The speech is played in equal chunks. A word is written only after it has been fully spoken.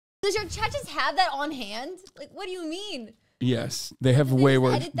Does your chat just have that on hand? Like, what do you mean? Yes, they have way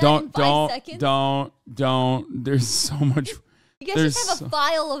worse. Don't. There's so much. You guys just have a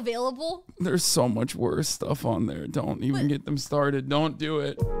file available? There's so much worse stuff on there. Don't even get them started. Don't do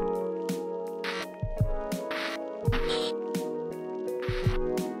it.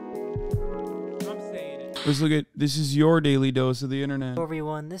 Let's look at, this is your daily dose of the internet. Hello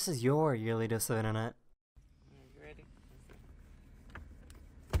everyone, this is your yearly dose of internet. You ready?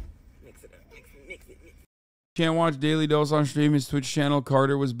 Mix it up, mix it. Can't watch Daily Dose on stream. His Twitch channel,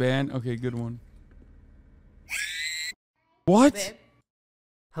 Carter, was banned. Okay, good one. What? Babe.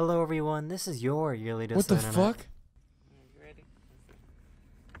 Hello everyone, this is your yearly dose What the of internet. fuck? You ready?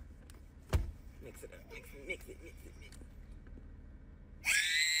 Mix it up, mix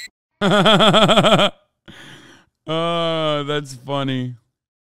it. Oh, that's funny.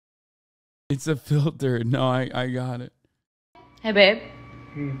 It's a filter. No, I got it. Hey, babe.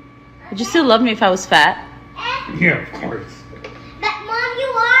 Would you still love me if I was fat? Yeah, of course. But Mom, you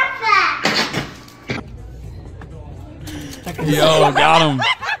are fat. Yo, got him.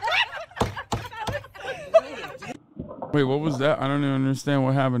 Wait, what was that? I don't even understand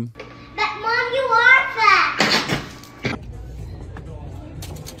what happened. But Mom, you are fat.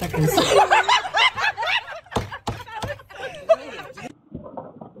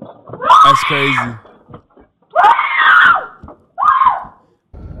 That's crazy.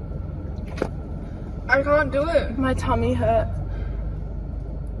 I can't do it. My tummy hurts.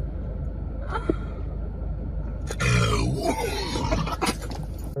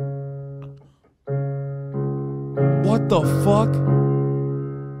 What the fuck?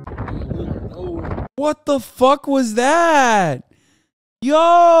 What the fuck was that?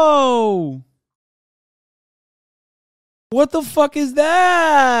 Yo! What the fuck is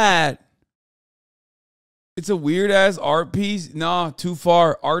that? It's a weird ass art piece. Nah, too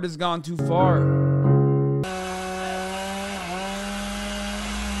far. Art has gone too far.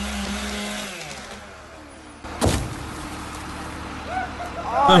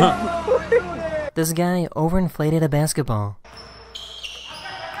 This guy overinflated a basketball.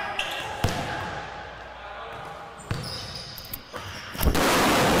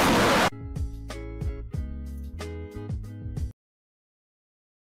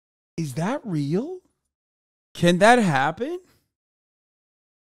 Is that real? Can that happen?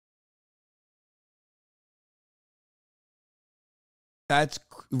 That's,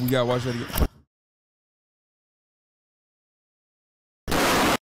 we gotta watch that again.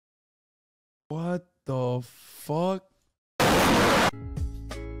 What the fuck?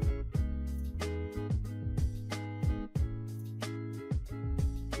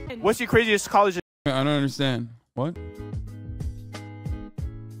 What's your craziest college? I don't understand. What?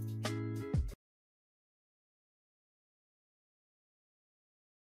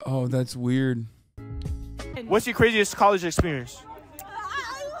 Oh, that's weird. What's your craziest college experience?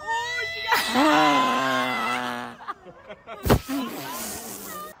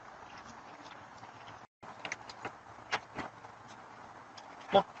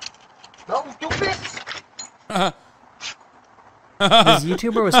 No, stupid. This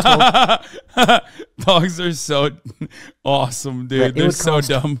YouTuber was told Dogs are so awesome, dude. They're so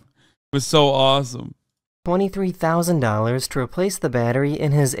dumb. It was so awesome. $23,000 to replace the battery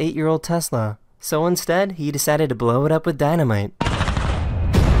in his 8-year-old Tesla. So instead, he decided to blow it up with dynamite.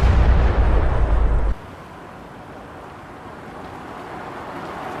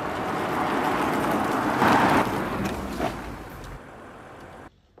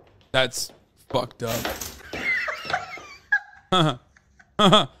 That's fucked up.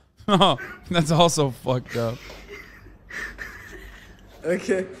 That's also fucked up.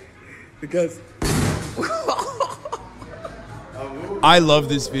 Okay, because I love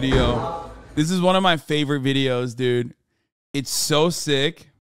this video. This is one of my favorite videos, dude. It's so sick.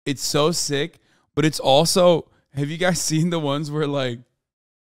 It's so sick, but it's also, have you guys seen the ones where like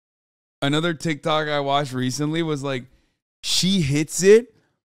another TikTok I watched recently was like she hits it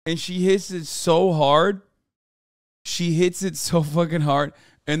and she hits it so hard. She hits it so fucking hard,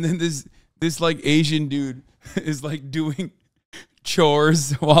 and then this like Asian dude is like doing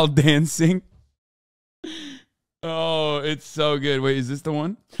chores while dancing. Oh, it's so good. Wait, is this the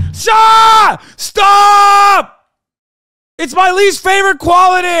one? Stop! It's my least favorite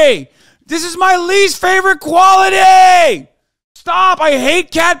quality. This is my least favorite quality. Stop. I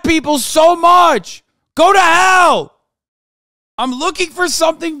hate cat people so much. Go to hell. I'm looking for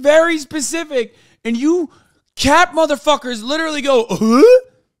something very specific, and you cat motherfuckers literally go,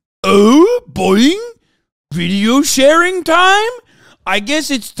 boing, video sharing time? I guess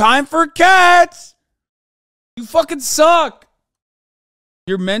it's time for cats. You fucking suck.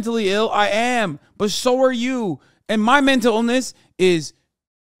 You're mentally ill? I am, but so are you. And my mental illness is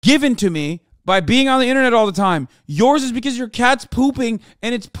given to me by being on the internet all the time. Yours is because your cat's pooping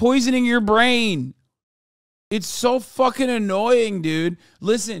and it's poisoning your brain. It's so fucking annoying, dude.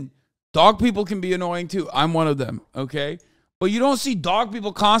 Listen, dog people can be annoying too. I'm one of them, okay? But you don't see dog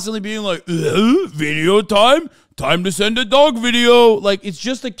people constantly being like, video time? Time to send a dog video. Like, it's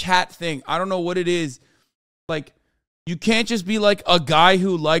just a cat thing. I don't know what it is. Like, you can't just be like a guy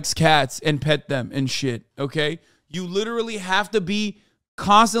who likes cats and pet them and shit, okay? You literally have to be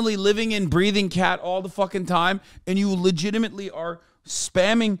constantly living and breathing cat all the fucking time, and you legitimately are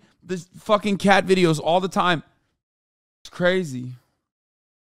spamming the fucking cat videos all the time. It's crazy.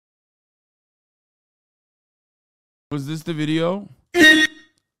 Was this the video? Take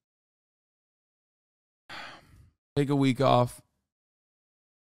a week off.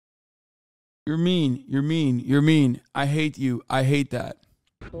 You're mean. You're mean. You're mean. I hate you. I hate that.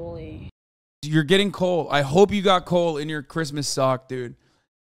 Boy. You're getting coal. I hope you got coal in your Christmas sock, dude.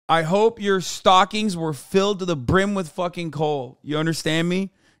 I hope your stockings were filled to the brim with fucking coal. You understand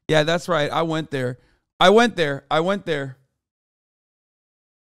me? Yeah, that's right. I went there. I went there. I went there.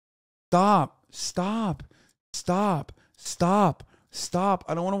 Stop. Stop. Stop. Stop. Stop.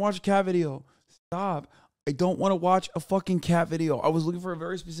 I don't want to watch a cat video. Stop. I don't want to watch a fucking cat video. I was looking for a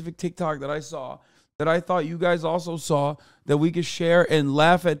very specific TikTok that I saw, that I thought you guys also saw, that we could share and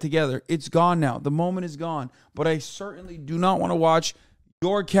laugh at together. It's gone now. The moment is gone. But I certainly do not want to watch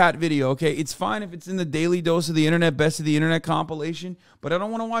your cat video, okay? It's fine if it's in the daily dose of the internet, best of the internet compilation, but I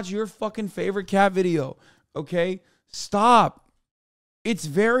don't want to watch your fucking favorite cat video, okay? Stop. It's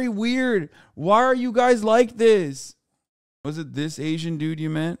very weird. Why are you guys like this? Was it this Asian dude you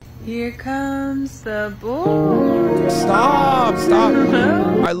meant? Here comes the bull. Stop, stop.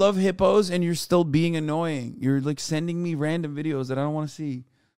 I love hippos and you're still being annoying. You're like sending me random videos that I don't want to see.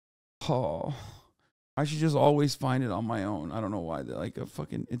 Oh, I should just always find it on my own. I don't know why. They're like a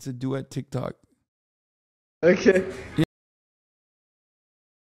fucking, it's a duet TikTok. Okay. Yeah.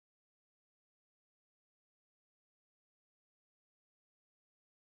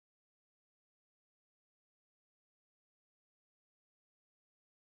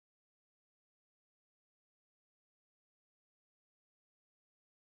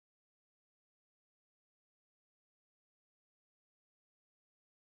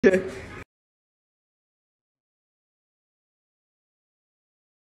 Okay.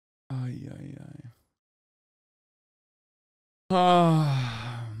 Ay, ay, ay.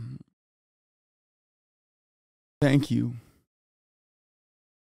 Ah. Thank you.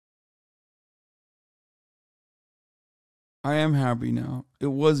 I am happy now. It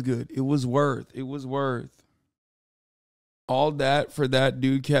was good. It was worth. It was worth. All that for that,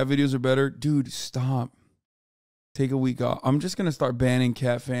 dude. Cat videos are better. Dude, stop. Take a week off. I'm just going to start banning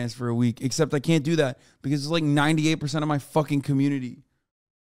cat fans for a week. Except I can't do that because it's like 98% of my fucking community.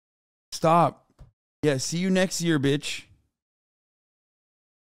 Stop. Yeah, see you next year, bitch.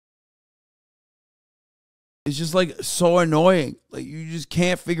 It's just like so annoying. Like you just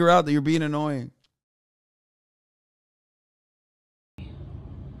can't figure out that you're being annoying.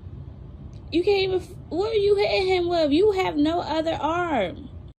 You can't even. What are you hitting him with? You have no other arm.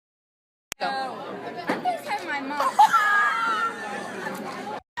 I'm just hurt my mom.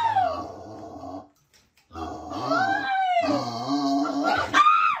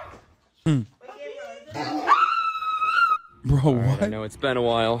 Bro, what? I know it's been a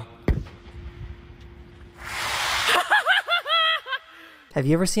while. Have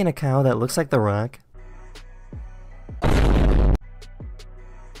you ever seen a cow that looks like The Rock?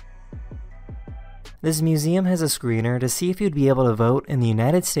 This museum has a screener to see if you'd be able to vote in the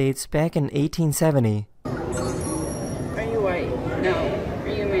United States back in 1870. Are you white? No. Are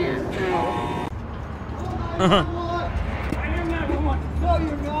you man? No.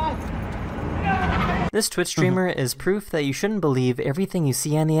 This Twitch streamer is proof that you shouldn't believe everything you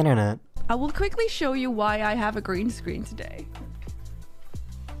see on the internet. I will quickly show you why I have a green screen today.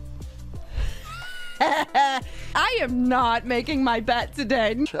 I am not making my bet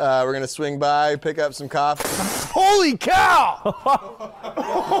today. We're gonna swing by, pick up some coffee. Holy cow!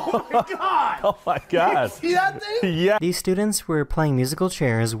 Oh my god! Oh my god. See that thing? Yeah. These students were playing musical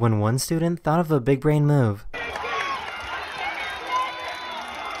chairs when one student thought of a big brain move.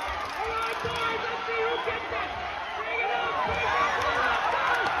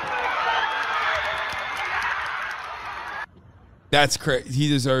 That's crazy. He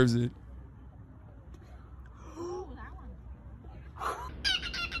deserves it.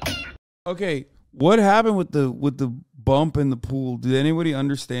 Okay, what happened with the bump in the pool? Did anybody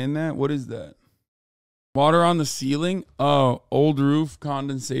understand that? What is that? Water on the ceiling? Oh, old roof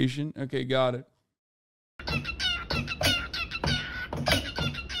condensation. Okay, got it.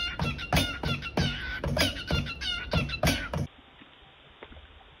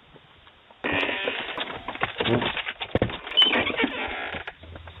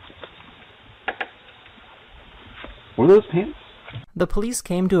 Were those pants? The police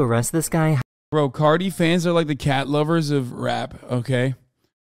came to arrest this guy. Bro, Cardi fans are like the cat lovers of rap, okay?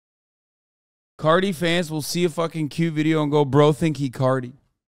 Cardi fans will see a fucking cute video and go, bro, think he Cardi.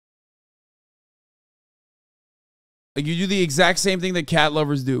 Like, you do the exact same thing that cat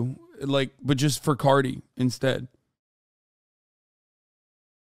lovers do, like, but just for Cardi instead.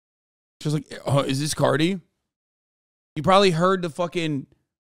 Just like, oh, is this Cardi? You probably heard the fucking,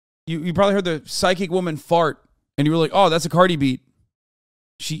 you probably heard the psychic woman fart, and you were like, oh, that's a Cardi beat.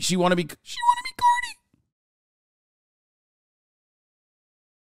 She wanna be Cardi.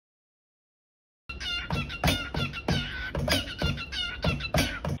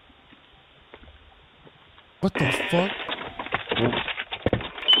 What the fuck?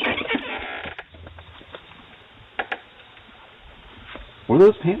 Were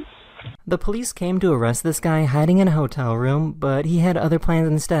those pants? The police came to arrest this guy hiding in a hotel room, but he had other plans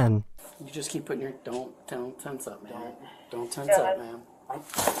instead. You just keep putting your don't tense up, man. Don't tense up, man.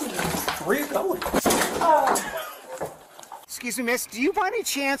 Where are you going? Excuse me, miss, do you by any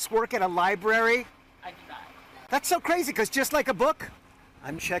chance work at a library? I do not. That's so crazy, because just like a book,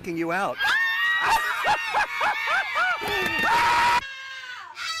 I'm checking you out.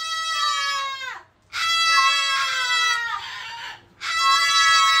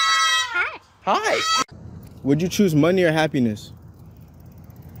 Hi. Would you choose money or happiness?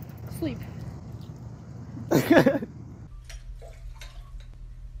 Sleep.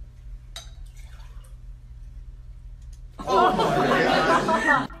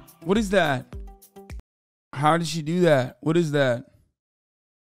 What is that? How did she do that? What is that?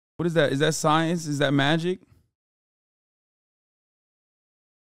 What is that? Is that science? Is that magic?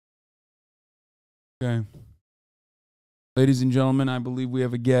 Okay. Ladies and gentlemen, I believe we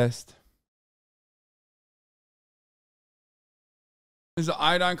have a guest. Is the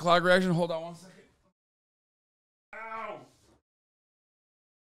iodine clog reaction? Hold on one second. Ow!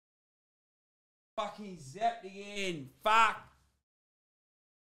 Fucking zapped again. Fuck.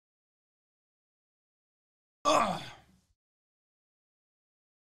 Ugh.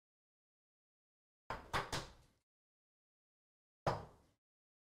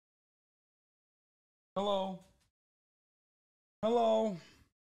 Hello. Hello.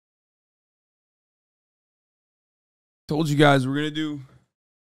 Told you guys we're gonna do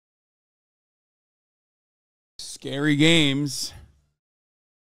scary games.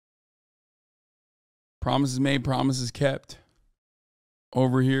 Promises made, promises kept.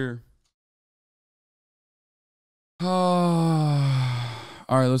 Over here. All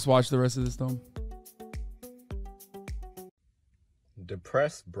right, let's watch the rest of this though.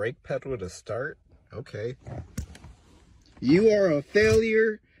 Depress brake pedal to start? Okay. You are a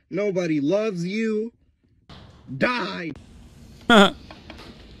failure. Nobody loves you. Die. I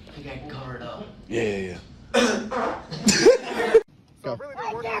got covered up. Yeah.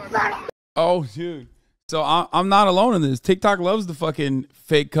 Oh, dude. So I'm not alone in this. TikTok loves the fucking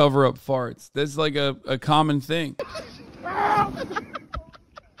fake cover-up farts. That's like a common thing.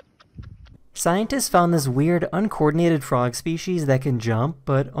 Scientists found this weird, uncoordinated frog species that can jump,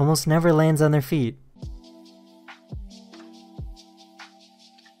 but almost never lands on their feet.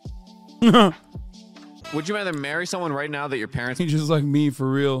 Would you rather marry someone right now that your parents He's just like me,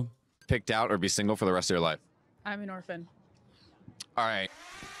 for real. picked out, or be single for the rest of your life? I'm an orphan. All right.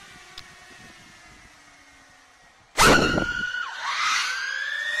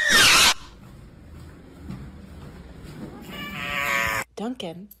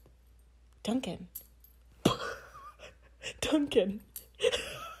 Duncan. Duncan. Duncan.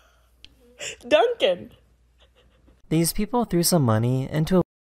 Duncan. These people threw some money into a...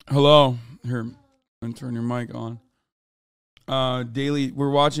 Hello. Here, and turn your mic on. We're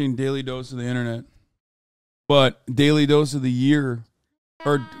watching Daily Dose of the Internet. But Daily Dose of the Year,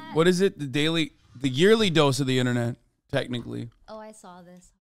 or what is it? The yearly dose of the Internet, technically. Oh, I saw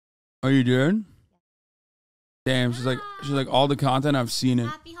this. Oh, you did? Damn, she's like all the content, I've seen it.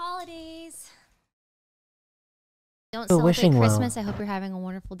 Happy holidays. Don't Oh, celebrate wishing well. Christmas. I hope you're having a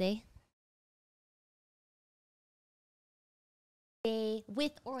wonderful day. Day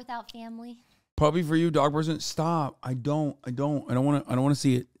with or without family. Puppy for you, dog person. Stop. I don't want to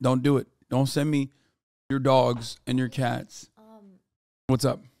see it. Don't do it. Don't send me your dogs and your cats. What's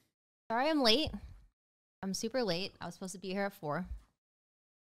up? Sorry I'm late. I'm super late. I was supposed to be here at 4.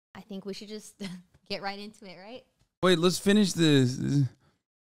 I think we should just Get right into it, right? Wait, let's finish this.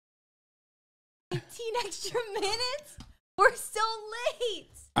 15 extra minutes? We're so late.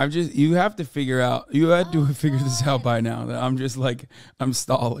 You have to figure out, you had to figure this out by now that I'm just like, I'm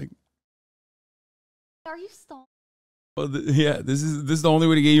stalling. Are you stalling? Well, this is the only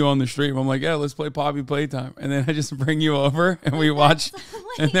way to get you on the stream. I'm like, yeah, let's play Poppy Playtime. And then I just bring you over and we watch,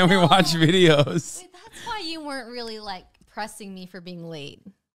 and then we watch videos. Wait, that's why you weren't really like pressing me for being late.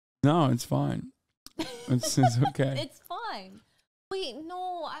 No, it's fine. It's okay. It's fine. Wait,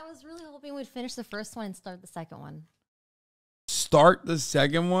 no, I was really hoping we'd finish the first one and start the second one. Start the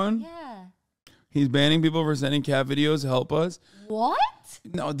second one? Yeah. He's banning people for sending cat videos to help us. What?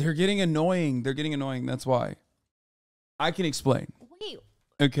 No, they're getting annoying. They're getting annoying. That's why. I can explain. Wait.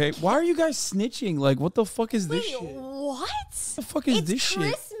 Okay. Why are you guys snitching? Like, what the fuck is this shit? What? What the fuck is this shit?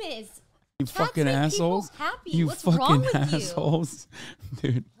 It's Christmas. You Cats fucking make assholes. people happy. You What's fucking wrong with assholes.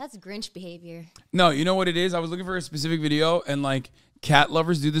 Dude. That's Grinch behavior. No, you know what it is? I was looking for a specific video and like cat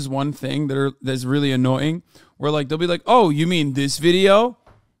lovers do this one thing that's really annoying where like they'll be like, "Oh, you mean this video?"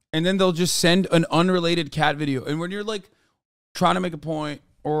 And then they'll just send an unrelated cat video. And when you're like trying to make a point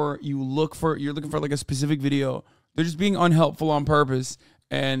or you're looking for like a specific video, they're just being unhelpful on purpose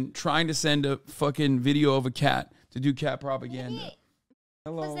and trying to send a fucking video of a cat to do cat propaganda.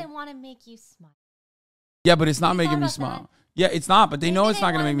 Hello. Because they want to make you smile. Yeah, but it's not making me smile. Yeah, it's not, but they know it's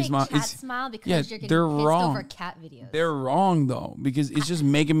not going to make me smile. It's smile because yeah, you're getting they're pissed wrong. over cat videos. They're wrong though because it's just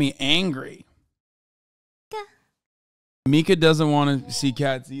making me angry. Mika doesn't want to see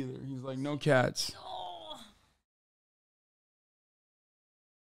cats either. He's like, no cats.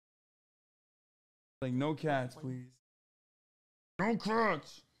 Like, no cats, please. No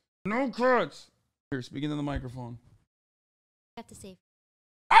cats. No cats. Here, speaking to the microphone. I have to say.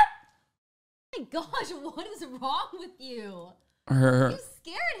 Oh my gosh, what is wrong with you? You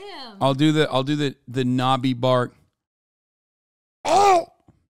scared him. I'll do the knobby bark. Oh!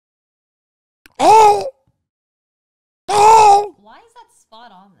 Oh! Oh! Why is that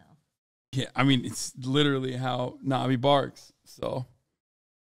spot on though? Yeah, I mean, it's literally how Nabi barks. So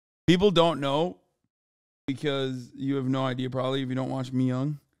people don't know because you have no idea probably if you don't watch Me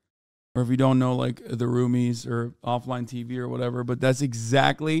Young or if you don't know like the Roomies or offline TV or whatever. But that's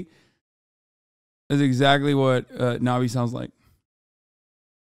exactly what Nabi sounds like.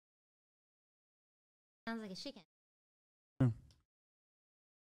 Sounds like a chicken.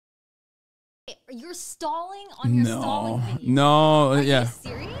 You're stalling on your stalling video. No, Are yeah. you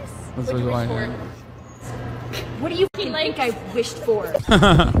serious? That's why. What do you think I wished for?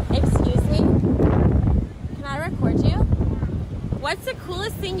 Excuse me? Can I record you? What's the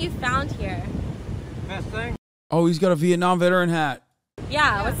coolest thing you found here? Best thing? Oh, he's got a Vietnam veteran hat.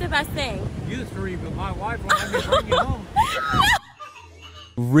 Yeah, what's the best thing? You three, but my wife won't let me bring you home.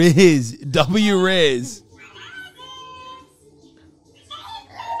 Riz. W Riz.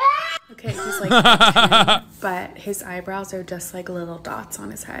 Okay, he's like 10, but his eyebrows are just like little dots on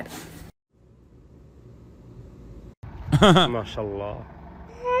his head. MashaAllah.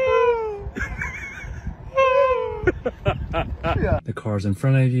 The car's in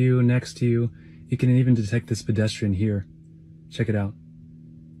front of you, next to you. You can even detect this pedestrian here. Check it out.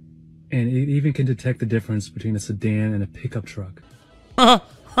 And it even can detect the difference between a sedan and a pickup truck.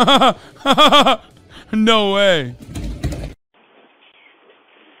 No way.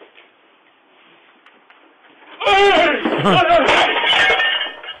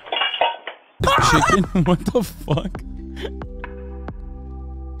 Chicken? What the fuck?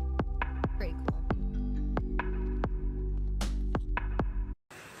 Pretty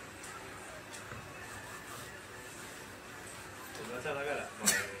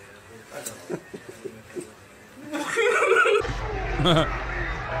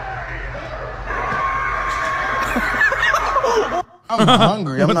I'm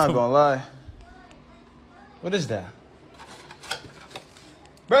hungry, I'm not gonna lie. What is that?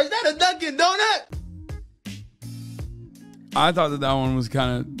 Bro, is that a Dunkin' Donut? I thought that one was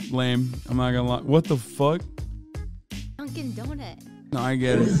kind of lame. I'm not gonna lie. What the fuck? Dunkin' Donut. No, I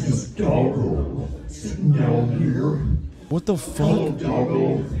get it. Doggo sitting down here. What the fuck? Hello,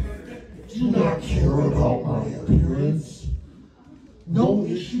 Doggo. Do you not care about my appearance? No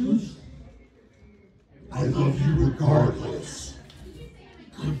issues? I love you regardless.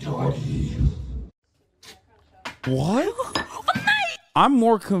 Good doggy. What? I'm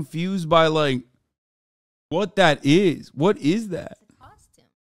more confused by like what that is. What is that?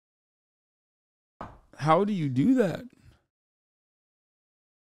 How do you do that?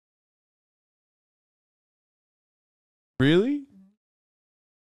 Really?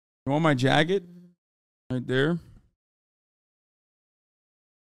 You want my jacket? Right there.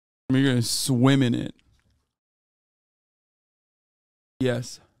 You're gonna swim in it.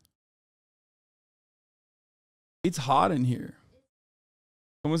 Yes. It's hot in here.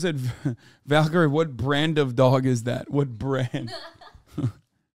 Someone said, Valkyrae, what brand of dog is that? What brand?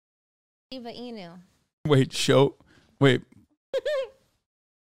 Shiba Inu. Wait, show. Wait.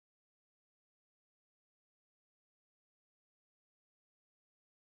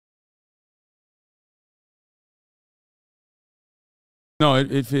 No,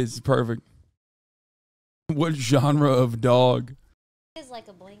 it fits perfect. What genre of dog? It's like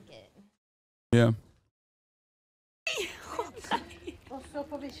a blanket. Yeah.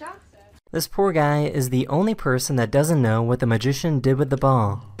 This poor guy is the only person that doesn't know what the magician did with the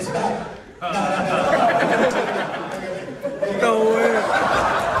ball. No way.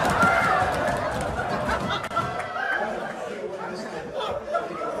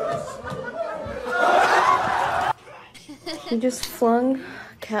 He just flung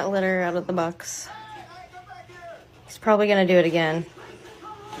cat litter out of the box. He's probably gonna do it again.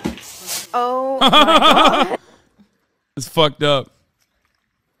 Oh my god. It's fucked up.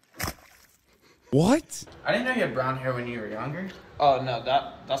 What? I didn't know you had brown hair when you were younger. Oh no,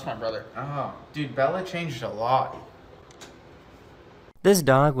 that's my brother. Oh, dude, Bella changed a lot. This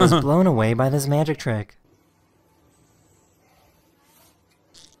dog was blown away by this magic trick.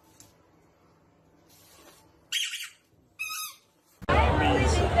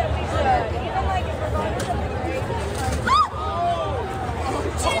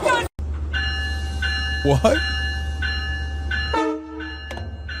 What?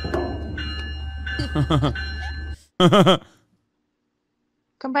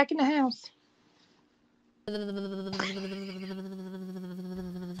 Come back in the house.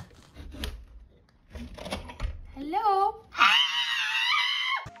 Hello.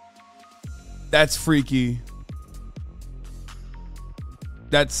 That's freaky.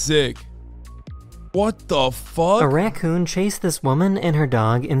 That's sick. What the fuck? A raccoon chased this woman and her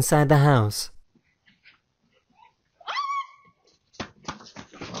dog inside the house.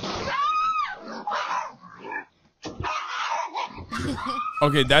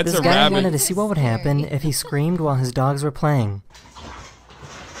 Okay, that's this a guy rabbit. wanted to see what would happen if he screamed while his dogs were playing.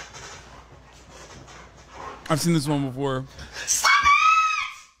 I've seen this one before.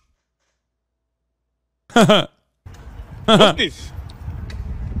 What's this?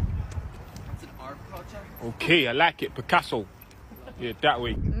 Okay, I like it. Picasso. Yeah, that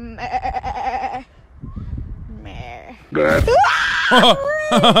way.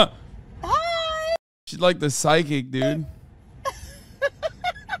 She's like the psychic, dude.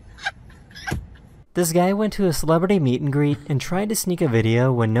 This guy went to a celebrity meet and greet and tried to sneak a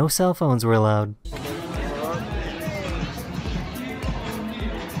video when no cell phones were allowed. You can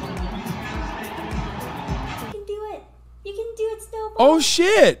do it. You can do it, Snowball. Oh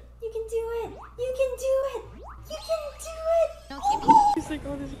shit! You can do it. You can do it. You can do it. Don't keep me. He's like,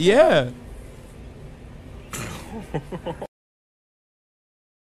 oh, this is Yeah.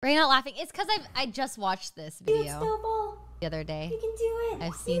 Are you not laughing? It's because I just watched this Do it, video Snowball. the other day. You can do it.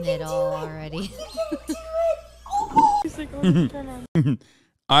 I've seen You it can do all it. already. You can do it. He's like, oh, this is turn on.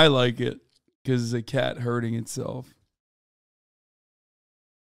 I like it because it's a cat hurting itself.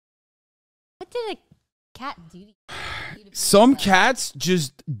 What did a cat do to you? Some cats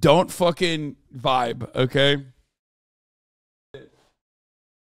just don't fucking vibe, okay?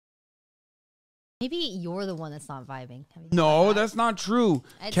 Maybe you're the one that's not vibing. No, that's not true.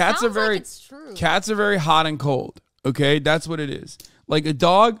 It Cats are sounds like very it's true. Cats are very hot and cold. Okay? That's what it is. Like a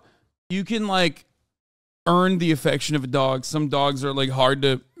dog, you can like earn the affection of a dog. Some dogs are like hard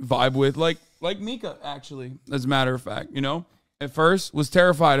to vibe with, like Mika actually, as a matter of fact, you know? At first was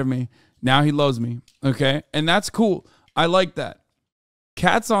terrified of me. Now he loves me. Okay? And that's cool. I like that.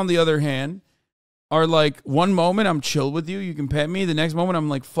 Cats on the other hand are like, one moment I'm chill with you, you can pet me. The next moment I'm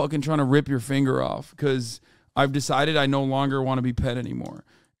like fucking trying to rip your finger off because I've decided I no longer want to be pet anymore.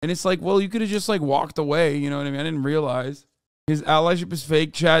 And it's like, well, you could have just like walked away. You know what I mean? I didn't realize. His allyship is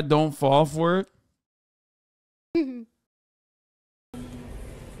fake, chat. Don't fall for it.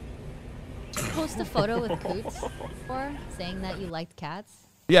 Post a photo with Coots for saying that you liked cats.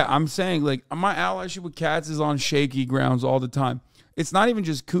 Yeah, I'm saying like my allyship with cats is on shaky grounds all the time. It's not even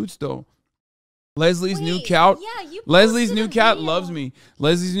just Coots though. Leslie's new cat. Yeah, you Leslie's new posted a cat video. loves me.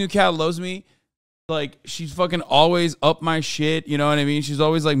 Leslie's new cat loves me. Like she's fucking always up my shit. You know what I mean? She's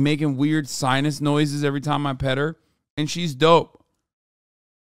always like making weird sinus noises every time I pet her, and she's dope.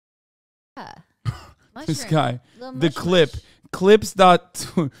 Yeah. This Mushroom. guy, Little the mush clip,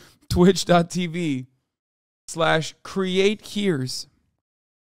 clips.twitch.tv/create hears.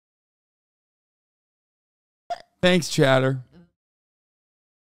 Thanks, chatter.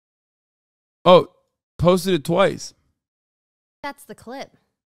 Oh, posted it twice. That's the clip.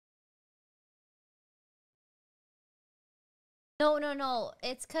 No.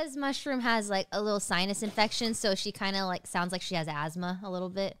 It's because Mushroom has like a little sinus infection, so she kind of like sounds like she has asthma a little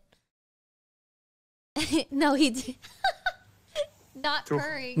bit. No, he did. Not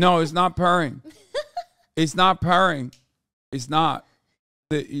purring. No, it's not purring. It's not purring. It's not.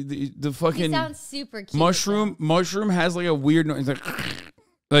 The fucking He sounds super cute. Mushroom has like a weird noise. It's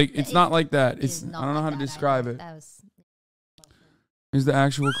like it's not like that. It's I don't know how to describe it. Here's the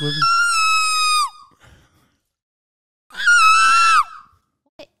actual clip.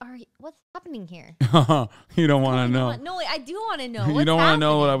 What's happening here? You don't want to know. No, I do want to know. You don't want to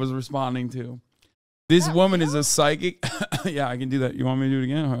know what I was responding to. This woman is a psychic. Yeah, I can do that. You want me to do it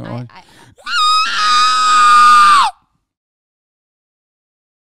again?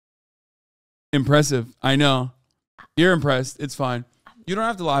 Impressive. I know. You're impressed. It's fine. You don't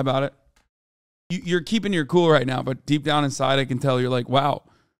have to lie about it. You're keeping your cool right now, but deep down inside, I can tell you're like, wow,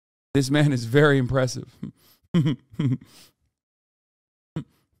 this man is very impressive.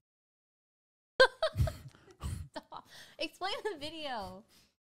 Stop. Explain the video.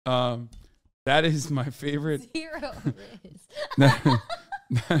 That is my favorite. Zero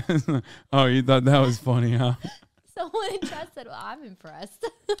Oh, you thought that was funny, huh? Someone in chat said, well, I'm impressed.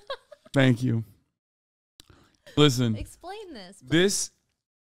 Thank you. Listen. Explain this.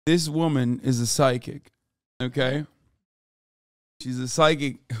 This woman is a psychic, okay? She's a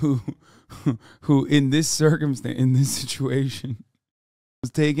psychic who in this circumstance, in this situation, was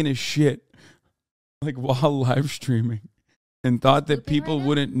taking a shit like while live streaming and thought that people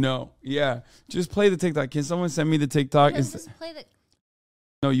wouldn't know. Yeah, just play the TikTok. Can someone send me the TikTok? Just play the.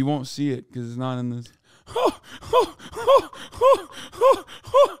 No, you won't see it because it's not in this.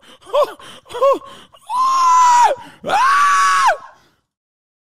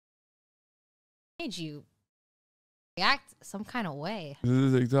 Made you react some kind of way.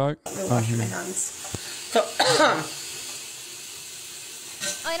 Is this TikTok? Wash my hands. So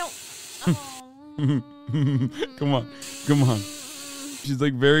I don't. Come on. She's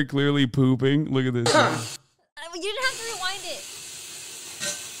like very clearly pooping. Look at this. You didn't have to rewind it.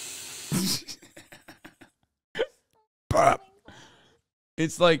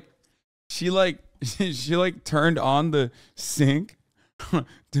 It's like she turned on the sink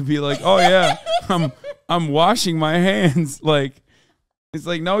to be like, oh yeah, I'm washing my hands. Like, it's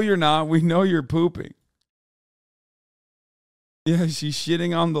like, no, you're not. We know you're pooping. Yeah, she's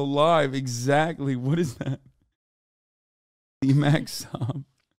shitting on the live. Exactly. What is that? D-Max sub.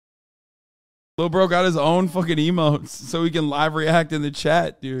 Lil bro got his own fucking emotes so he can live react in the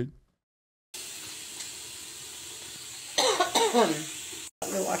chat, dude. Let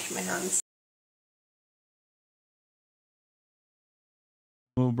me wash my hands.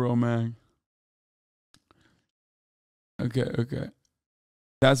 Lil bro, man. Okay.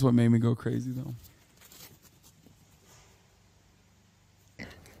 That's what made me go crazy, though.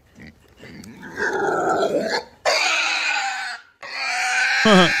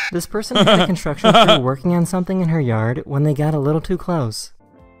 This person had a construction crew working on something in her yard when they got a little too close.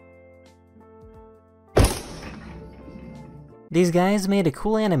 These guys made a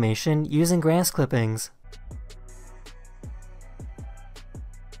cool animation using grass clippings.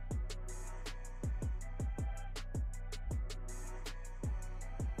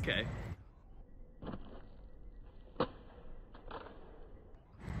 Okay.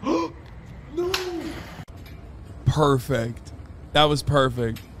 No. Perfect. That was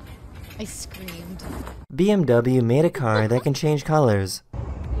perfect. I screamed. BMW made a car that can change colors.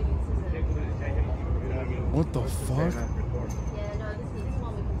 What the fuck?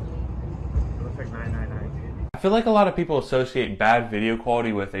 I feel like a lot of people associate bad video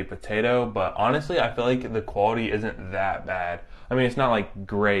quality with a potato, but honestly, I feel like the quality isn't that bad. I mean, it's not like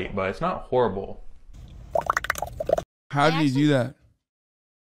great, but it's not horrible. How did you do that?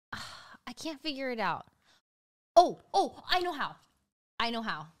 I can't figure it out. Oh, I know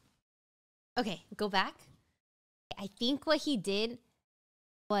how. Okay, go back. I think what he did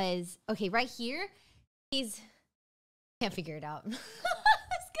was, okay, right here, can't figure it out. I was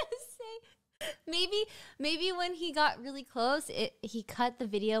gonna say, maybe when he got really close, he cut the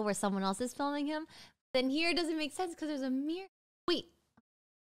video where someone else is filming him. Then here it doesn't make sense because there's a mirror. Wait.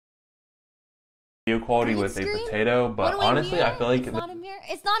 Video quality with a potato, but honestly, I feel like it's not a mirror.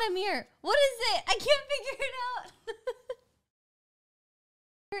 It's not a mirror. What is it? I can't figure it out.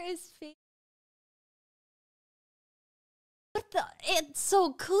 Where is fake? What the? It's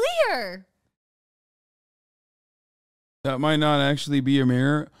so clear. That might not actually be a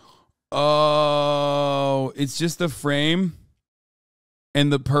mirror. Oh, it's just a frame.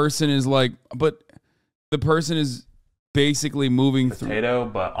 and the person is like, but the person is basically moving through. Potato,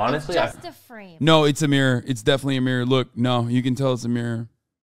 but honestly, it's just a frame. No, it's a mirror. It's definitely a mirror. Look, no, you can tell it's a mirror.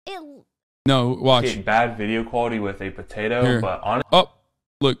 No, watch. Bad video quality with a potato, Here. but honestly. Oh,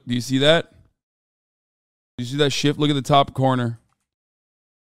 look, do you see that? Do you see that shift? Look at the top corner.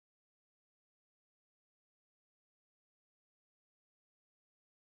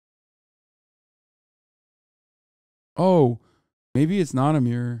 Oh, maybe it's not a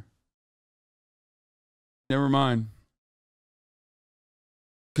mirror. Never mind.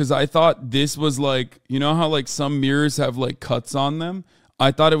 Because I thought this was like, you know how like some mirrors have like cuts on them?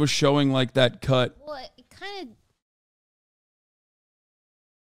 I thought it was showing like that cut. Well, it kind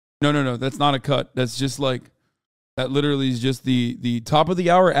of... No, that's not a cut. That's just like, that literally is just the top of the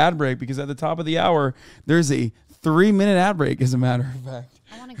hour ad break, because at the top of the hour, there's a 3-minute ad break, as a matter of fact.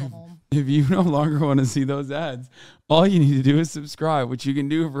 I want to go home. If you no longer want to see those ads, all you need to do is subscribe, which you can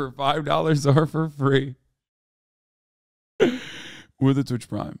do for $5 or for free with a Twitch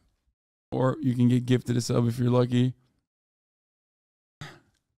Prime. Or you can get gifted a sub if you're lucky.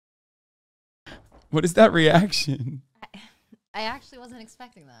 What is that reaction? I actually wasn't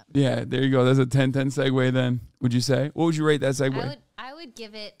expecting that. Yeah, there you go. That's a 10-10 segue then, would you say? What would you rate that segue? I would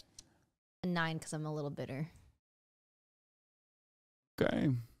give it a 9 because I'm a little bitter. Okay.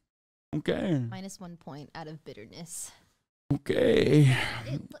 Okay. -1 point out of bitterness. Okay.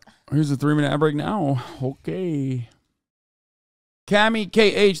 Here's a 3-minute ad break now. Okay. Cammy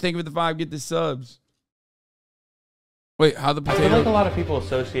KH, thank you for the 5. Get the subs. Wait, how the I potato? feel like a lot of people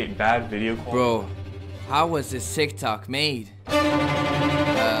associate bad video quality. Bro, how was this TikTok made?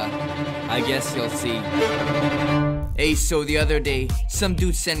 I guess you'll see. Hey, so the other day, some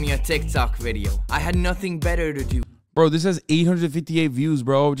dude sent me a TikTok video. I had nothing better to do. Bro, this has 858 views,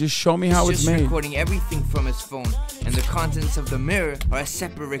 bro. Just show me how it's just made. Recording everything from his phone, and the contents of the mirror are a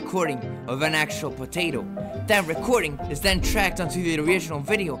separate recording of an actual potato. That recording is then tracked onto the original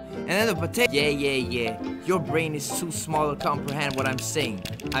video, and then the potato. Yeah. Your brain is too small to comprehend what I'm saying.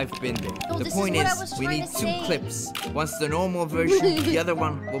 I've been there. No, the point is, we need 2 clips. Once the normal version, the other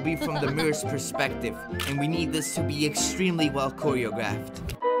one will be from the mirror's perspective, and we need this to be extremely well choreographed.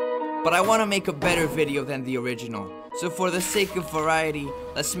 But I want to make a better video than the original. So for the sake of variety,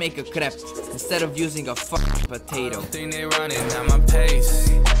 let's make a crepe instead of using a fucking potato.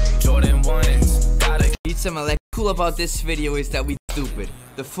 Need some elect. Cool about this video is that we stupid.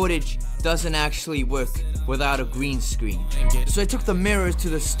 The footage doesn't actually work without a green screen. So I took the mirrors to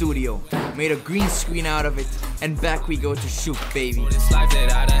the studio, made a green screen out of it, and back we go to shoot, baby.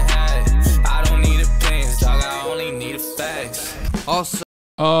 Also,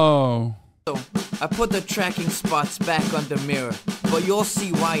 I put the tracking spots back on the mirror, but you'll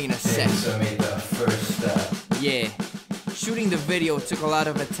see why in a sec. So made the first Yeah, shooting the video took a lot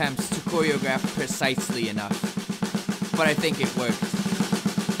of attempts to choreograph precisely enough, but I think it worked.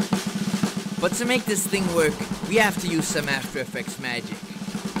 But to make this thing work, we have to use some After Effects magic.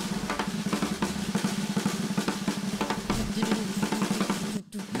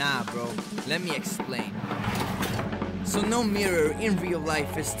 Nah, bro, let me explain. So no mirror in real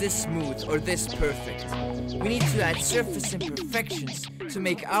life is this smooth or this perfect. We need to add surface imperfections to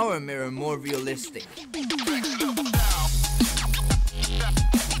make our mirror more realistic.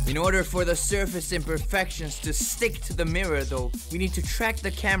 In order for the surface imperfections to stick to the mirror though, we need to track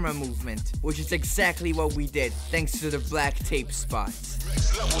the camera movement, which is exactly what we did thanks to the black tape spots.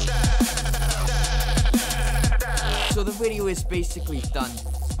 So the video is basically done.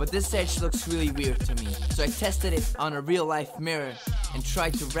 But this edge looks really weird to me, so I tested it on a real-life mirror and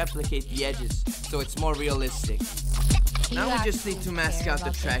tried to replicate the edges so it's more realistic. Now we just need to mask out the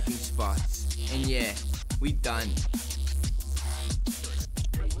tracking spots. And yeah, we done.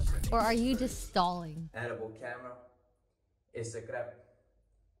 Or are you just stalling? Edible camera. It's a crepe.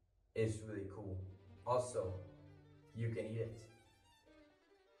 It's really cool. Also, you can eat it.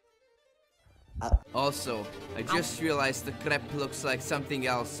 Also, I just realized the crepe looks like something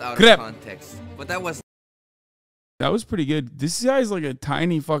else out of context. But that was pretty good. This guy's like a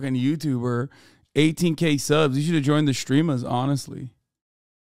tiny fucking YouTuber. 18K subs. You should have joined the streamers, honestly.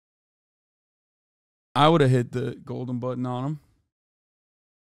 I would have hit the golden button on him.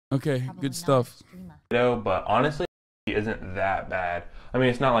 Okay, Probably good stuff. But honestly, it isn't that bad. I mean,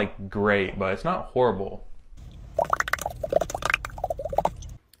 it's not like great, but it's not horrible.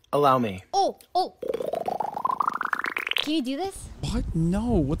 Allow me. Oh. Can you do this? What?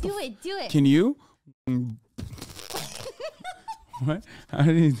 No. What the? Do it. Can you? What? How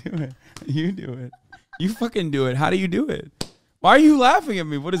do you do it? You do it. You fucking do it. How do you do it? Why are you laughing at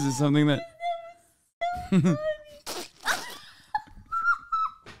me? What is this? Something that...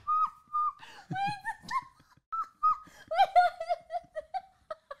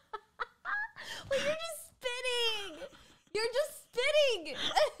 Well, you're just spitting. You're just spitting.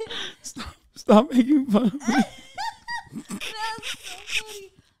 Stop making fun of me. That's so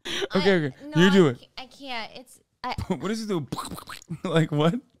funny. Okay. No, You do it. I can't. It's. What does it do? Like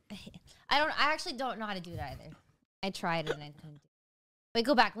what? I actually don't know how to do it either. I tried it and I couldn't. Wait,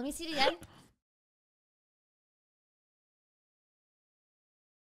 go back. Let me see it again.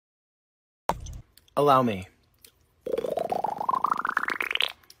 Allow me.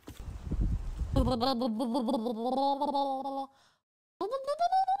 No,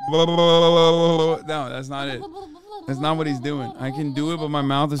 that's not it. That's not what he's doing. I can do it, but my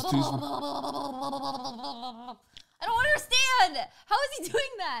mouth is too small. I don't understand. How is he doing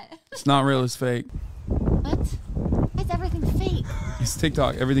that? It's not real. It's fake. What? Why is everything fake? It's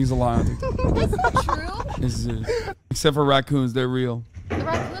TikTok. Everything's a lie on TikTok. That's not true. This is, except for raccoons, they're real. The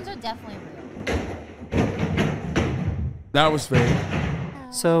raccoons are definitely real. That was fake.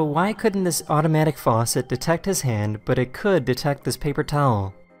 So why couldn't this automatic faucet detect his hand, but it could detect this paper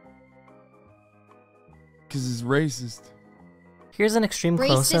towel? Because it's racist. Here's an extreme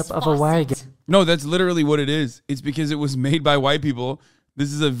close-up of a wire. No, that's literally what it is. It's because it was made by white people.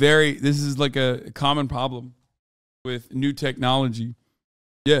 This is like a common problem with new technology.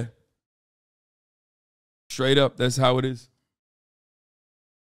 Yeah. Straight up, that's how it is.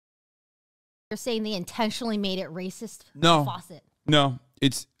 You're saying they intentionally made it racist? No. Faucet. No,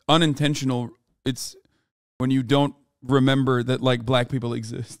 it's unintentional. It's when you don't remember that like black people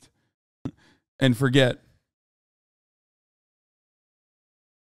exist and forget.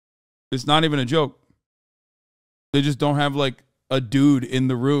 It's not even a joke. They just don't have like a dude in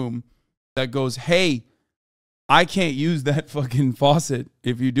the room that goes, hey, I can't use that fucking faucet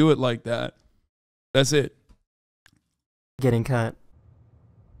if you do it like that. That's it. Getting cut.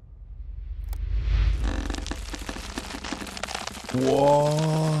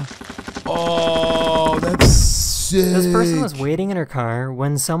 Whoa. Oh, that's sick. This person was waiting in her car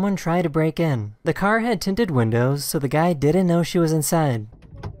when someone tried to break in. The car had tinted windows, so the guy didn't know she was inside.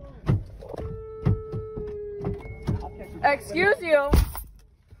 Excuse you.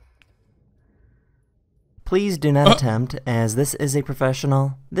 Please do not attempt, as this is a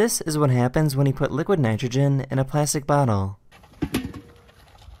professional. This is what happens when you put liquid nitrogen in a plastic bottle.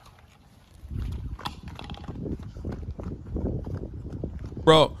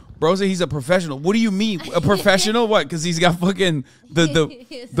 Bro said he's a professional. What do you mean? A professional? What? Because he's got fucking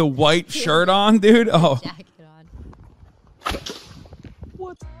the white shirt on, dude? Oh. Jacket on.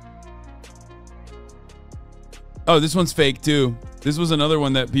 What? Oh, this one's fake too. This was another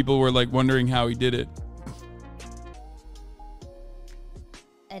one that people were like wondering how he did it.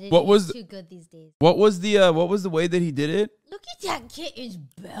 What was too good these days. What was the way that he did it? Look at that kitten's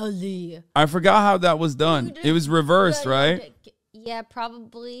belly. I forgot how that was done. It was reversed, right? Yeah,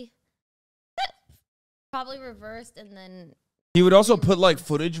 probably. Probably reversed, and then he would also put like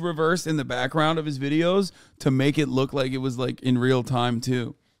footage reversed in the background of his videos to make it look like it was like in real time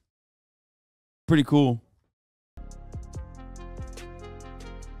too. Pretty cool.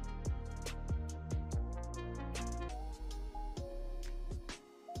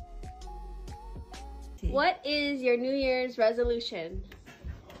 What is your New Year's resolution?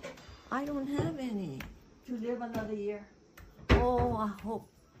 I don't have any. To live another year. Oh, I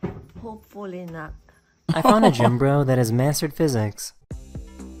hopefully not. I found a gym bro that has mastered physics.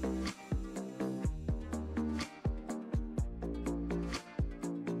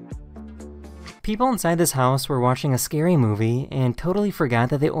 People inside this house were watching a scary movie and totally forgot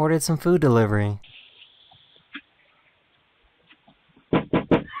that they ordered some food delivery.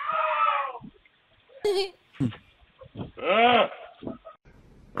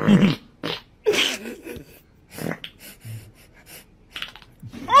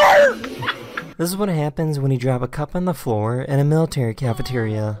 This is what happens when you drop a cup on the floor in a military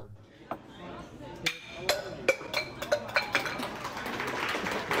cafeteria.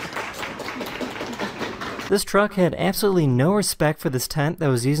 This truck had absolutely no respect for this tent that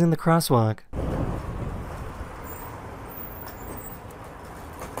was using the crosswalk.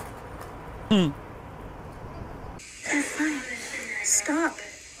 That's fine. Stop.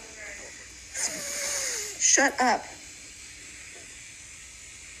 Shut up.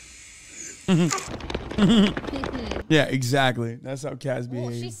 Yeah, exactly. That's how cats behave.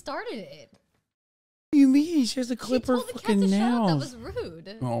 Well, she started it. What do you mean? She has to clip her fucking nails. That was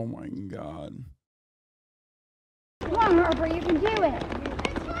rude. Oh my god. Come on, Harper, you can do it.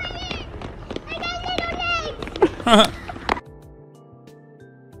 I got little legs.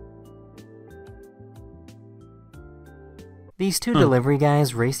 These two delivery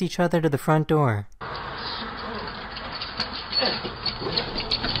guys race each other to the front door.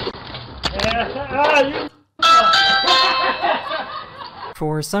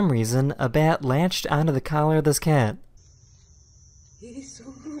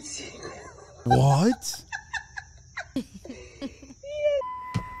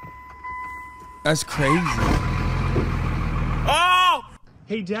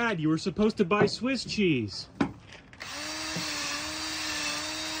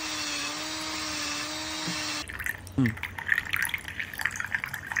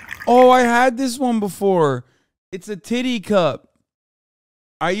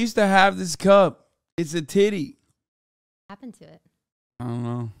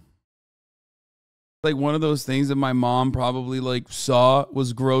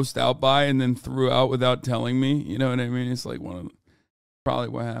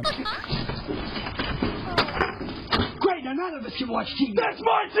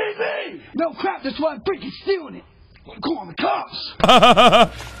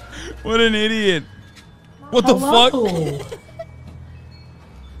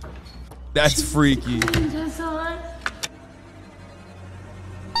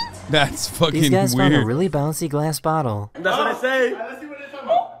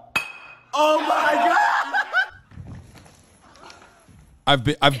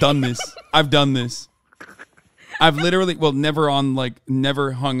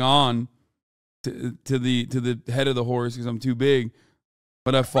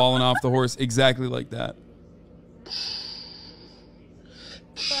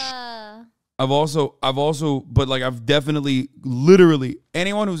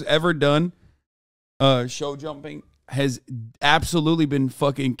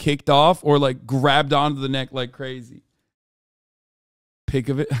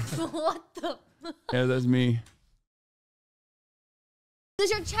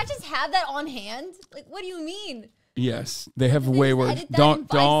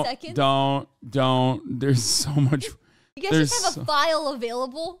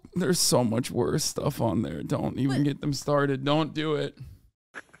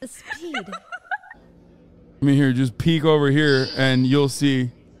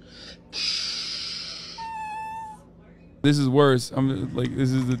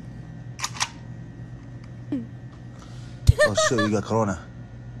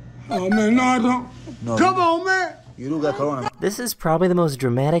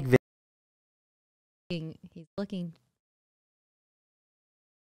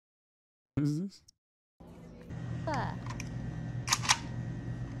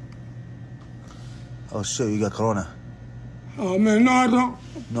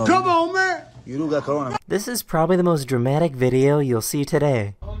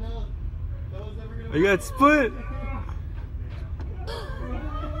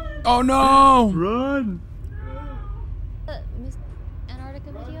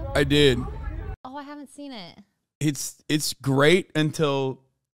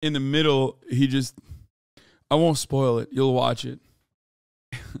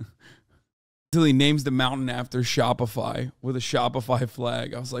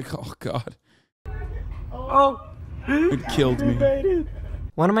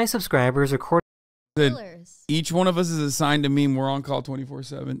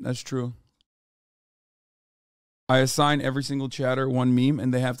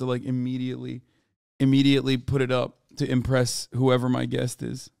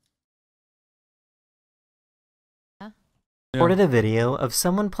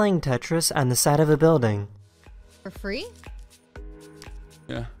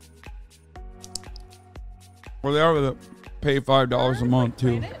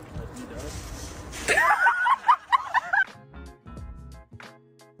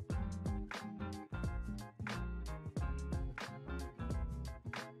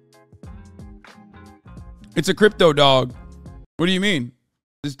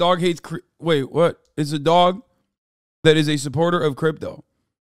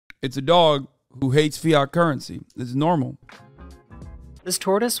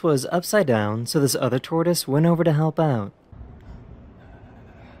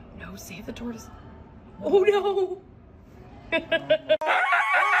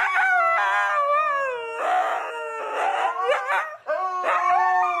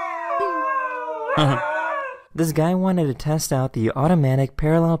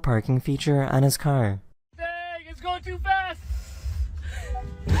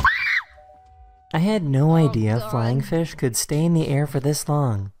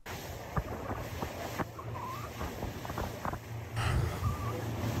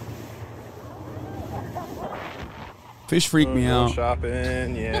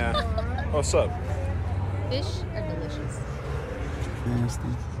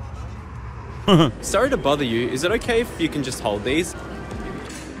 Sorry to bother you. Is it okay if you can just hold these?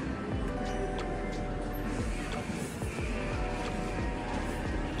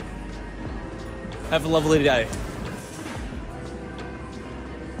 Have a lovely day.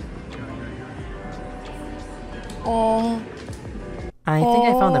 Oh, I think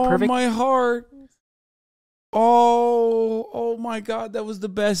I found the perfect. my heart. Oh my God, that was the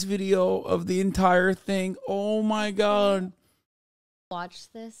best video of the entire thing. Oh my God. Watch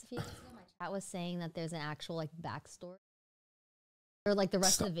this. A few days ago, my chat was saying that there's an actual like backstory, or like the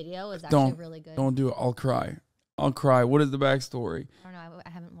rest of the video is actually really good. Don't do it. I'll cry. I'll cry. What is the backstory? I don't know. I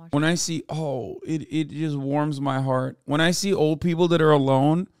haven't watched. When I see, it just warms my heart. When I see old people that are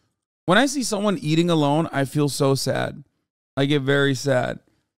alone, when I see someone eating alone, I feel so sad. I get very sad.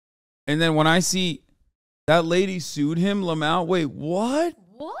 And then when I see that lady sued him, Lamau, wait, what?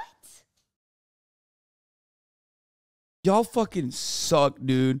 What? Y'all fucking suck,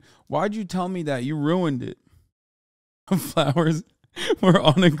 dude. Why'd you tell me that? You ruined it. Flowers were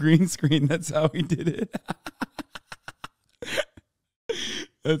on a green screen. That's how he did it.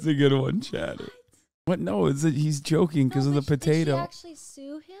 That's a good one, Chad. What? No, it's that he's joking because of the potato. Did she actually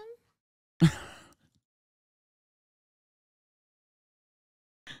sue him?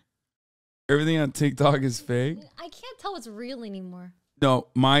 Everything on TikTok is fake. I can't tell what's real anymore. No,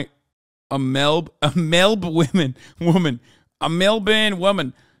 a Melbourne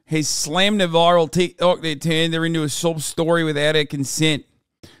woman has slammed a viral TikTok that turned her into a sub story without her consent.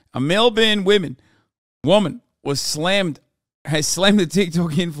 A Melbourne woman has slammed the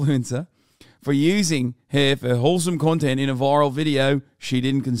TikTok influencer for using her for wholesome content in a viral video she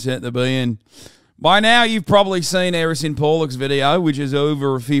didn't consent to be in. By now, you've probably seen Harrison Pollock's video, which has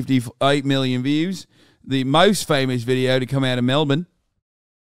over 58 million views, the most famous video to come out of Melbourne.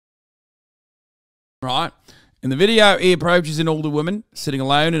 Right? In the video, he approaches an older woman sitting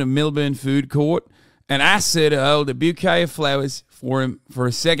alone in a Melbourne food court and asks her to hold a bouquet of flowers for him for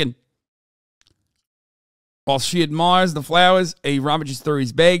a second. While she admires the flowers, he rummages through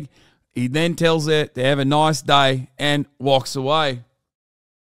his bag. He then tells her to have a nice day and walks away,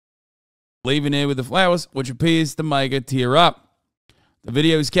 leaving her with the flowers, which appears to make her tear up. The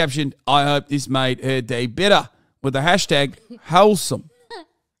video is captioned, "I hope this made her day better," with the hashtag wholesome.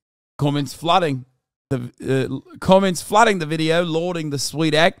 Comments flooding the video, lauding the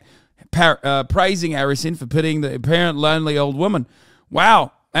sweet act, praising Harrison for pitying the apparent lonely old woman.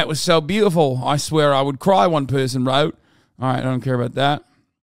 "Wow, that was so beautiful. I swear I would cry," one person wrote. All right, I don't care about that.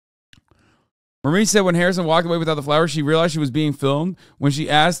 Marie said when Harrison walked away without the flowers, she realized she was being filmed. When she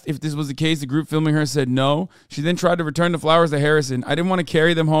asked if this was the case, the group filming her said no. She then tried to return the flowers to Harrison. "I didn't want to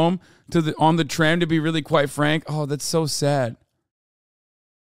carry them home on the tram, to be really quite frank." Oh, that's so sad.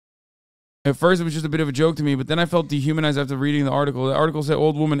 At first, it was just a bit of a joke to me, but then I felt dehumanized after reading the article. The article said,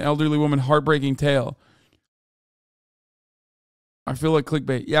 "Old woman, elderly woman, heartbreaking tale." I feel like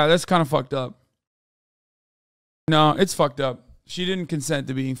clickbait. Yeah, that's kind of fucked up. No, it's fucked up. She didn't consent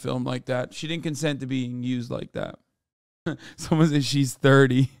to being filmed like that. She didn't consent to being used like that. Someone says she's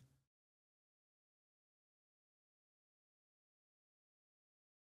 30.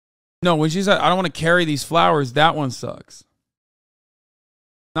 No, when she said, "I don't want to carry these flowers," that one sucks.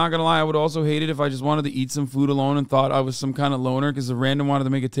 Not gonna lie, I would also hate it if I just wanted to eat some food alone and thought I was some kind of loner because a random wanted to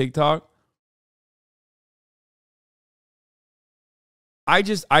make a TikTok. I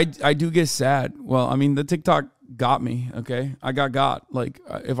do get sad. Well, I mean, the TikTok got me, okay? I got. Like,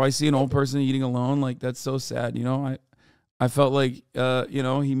 if I see an old person eating alone, like, that's so sad, you know? I felt like, you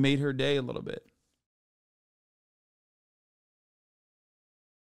know, he made her day a little bit.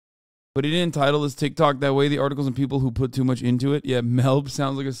 But he didn't title his TikTok that way. The articles and people who put too much into it. Yeah, Melb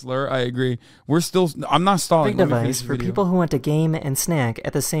sounds like a slur. I agree. I'm not stalling. Great device for people who want to game and snack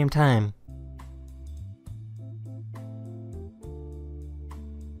at the same time.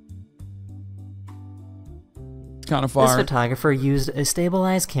 Kind of far. This photographer used a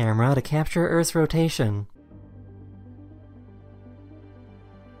stabilized camera to capture Earth's rotation.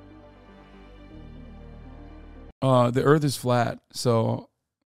 The Earth is flat, so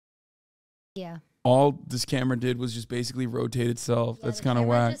yeah. All this camera did was just basically rotate itself. Yeah, that's kind of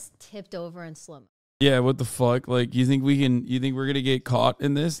whack. Just tipped over in slow. Yeah, what the fuck? Like, you think we're gonna get caught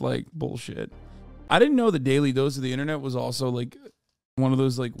in this? Like, bullshit. I didn't know the Daily Dose of the Internet was also like one of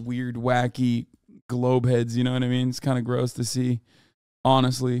those like weird, wacky globe heads, you know what I mean? It's kind of gross to see,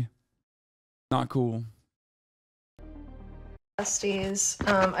 honestly. Not cool. Besties,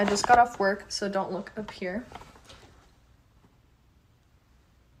 I just got off work, so don't look up here.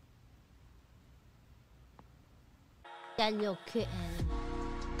 That little kitten.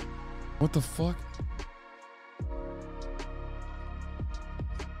 What the fuck?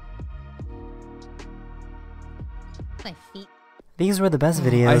 My feet. These were the best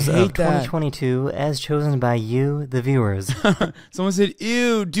videos I hate of 2022 as chosen by you, the viewers. Someone said,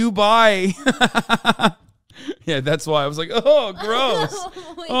 ew, Dubai. Yeah, that's why I was like, oh, gross.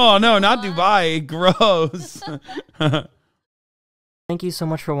 Oh, no, not Dubai. Gross. Thank you so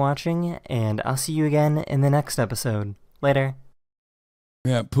much for watching, and I'll see you again in the next episode. Later.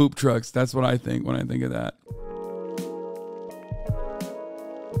 Yeah, poop trucks. That's what I think when I think of that.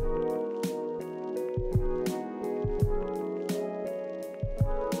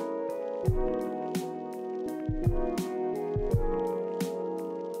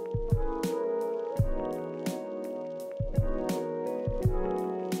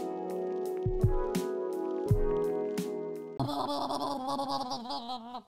 Oh,